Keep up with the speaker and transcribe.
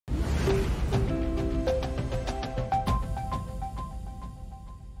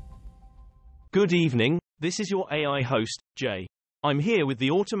Good evening, this is your AI host, Jay. I'm here with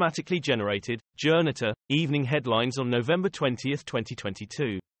the automatically generated, Journato, evening headlines on November 20,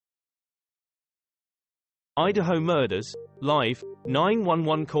 2022. Idaho murders, live,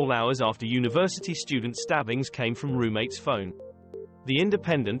 911 call hours after university student stabbings came from roommate's phone. The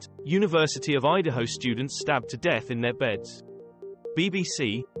Independent, University of Idaho students stabbed to death in their beds.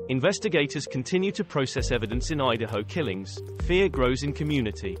 BBC, investigators continue to process evidence in Idaho killings, fear grows in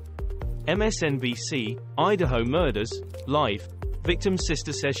community. MSNBC, Idaho murders, live, victim's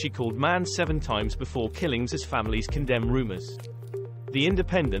sister says she called man 7 times before killings as families condemn rumors. The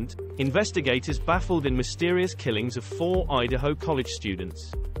Independent, investigators baffled in mysterious killings of 4 Idaho college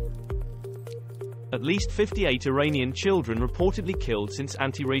students. At least 58 Iranian children reportedly killed since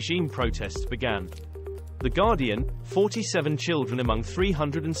anti-regime protests began. The Guardian, 47 children among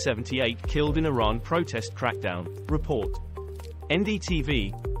 378 killed in Iran protest crackdown, report.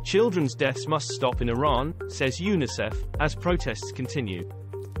 NDTV, children's deaths must stop in Iran, says UNICEF, as protests continue.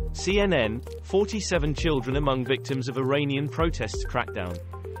 CNN, 47 children among victims of Iranian protests crackdown.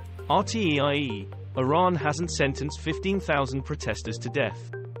 RTEIE, Iran hasn't sentenced 15,000 protesters to death.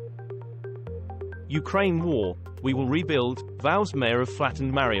 Ukraine war, we will rebuild, vows mayor of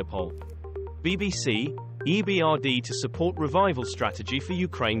flattened Mariupol. BBC, EBRD to support revival strategy for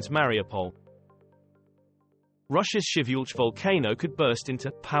Ukraine's Mariupol. Russia's Shivulech volcano could burst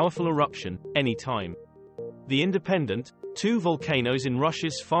into powerful eruption any time. The Independent, 2 volcanoes in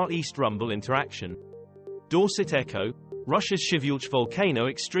Russia's Far East rumble into action. Dorset Echo, Russia's Shivulech volcano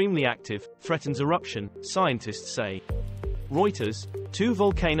extremely active, threatens eruption, scientists say. Reuters, 2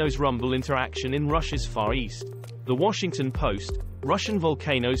 volcanoes rumble into action in Russia's Far East. The Washington Post, Russian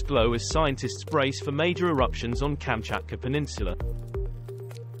volcanoes glow as scientists brace for major eruptions on Kamchatka Peninsula.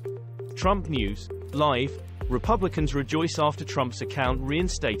 Trump news, live, Republicans rejoice after Trump's account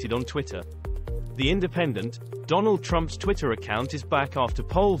reinstated on Twitter. The Independent, Donald Trump's Twitter account is back after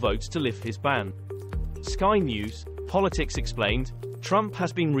poll votes to lift his ban. Sky News, Politics explained, Trump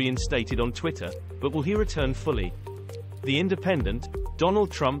has been reinstated on Twitter, but will he return fully? The Independent, Donald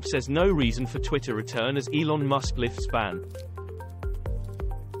Trump says no reason for Twitter return as Elon Musk lifts ban.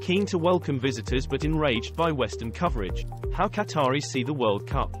 Keen to welcome visitors but enraged by Western coverage, how Qataris see the World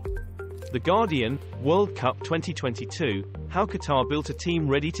Cup. The Guardian, World Cup 2022, how Qatar built a team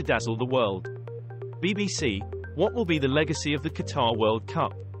ready to dazzle the world. BBC, what will be the legacy of the Qatar World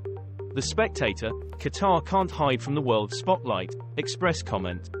Cup? The Spectator, Qatar can't hide from the world spotlight, Express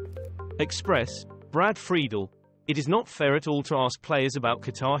comment. Express, Brad Friedel, it is not fair at all to ask players about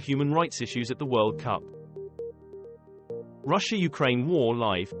Qatar human rights issues at the World Cup. Russia-Ukraine war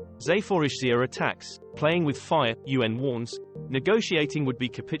live, Zaporizhzhia attacks, playing with fire, UN warns, negotiating would be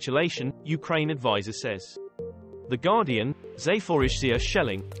capitulation, Ukraine advisor says. The Guardian, Zaporizhzhia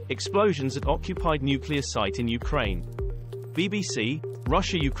shelling, explosions at occupied nuclear site in Ukraine. BBC,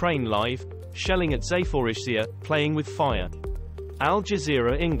 Russia-Ukraine live, shelling at Zaporizhzhia, playing with fire. Al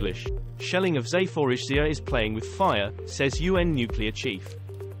Jazeera English, shelling of Zaporizhzhia is playing with fire, says UN nuclear chief.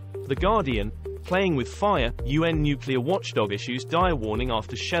 The Guardian, playing with fire, UN nuclear watchdog issues dire warning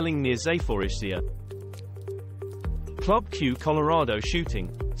after shelling near Zaporizhzhia. Club Q Colorado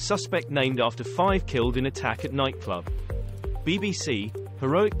shooting, suspect named after 5 killed in attack at nightclub. BBC,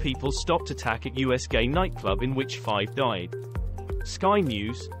 heroic people stopped attack at US gay nightclub in which 5 died. Sky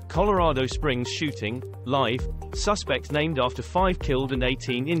News, Colorado Springs shooting, live, suspect named after 5 killed and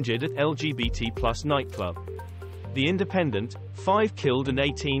 18 injured at LGBT+ nightclub. The Independent, 5 killed and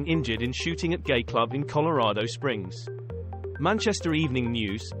 18 injured in shooting at gay club in Colorado Springs. Manchester Evening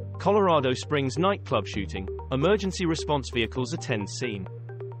News, Colorado Springs nightclub shooting, emergency response vehicles attend scene.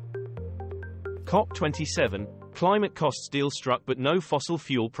 COP27, climate costs deal struck but no fossil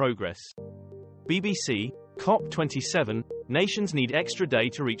fuel progress. BBC, COP27, nations need extra day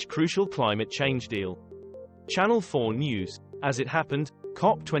to reach crucial climate change deal. Channel 4 News, as it happened,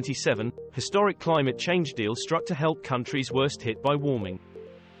 COP27, historic climate change deal struck to help countries worst hit by warming.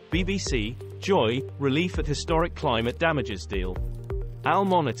 BBC, Joy, relief at historic climate damages deal. Al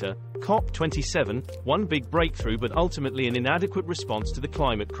Monitor, COP27, one big breakthrough but ultimately an inadequate response to the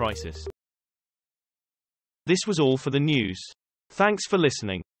climate crisis. This was all for the news. Thanks for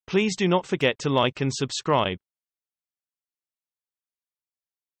listening. Please do not forget to like and subscribe.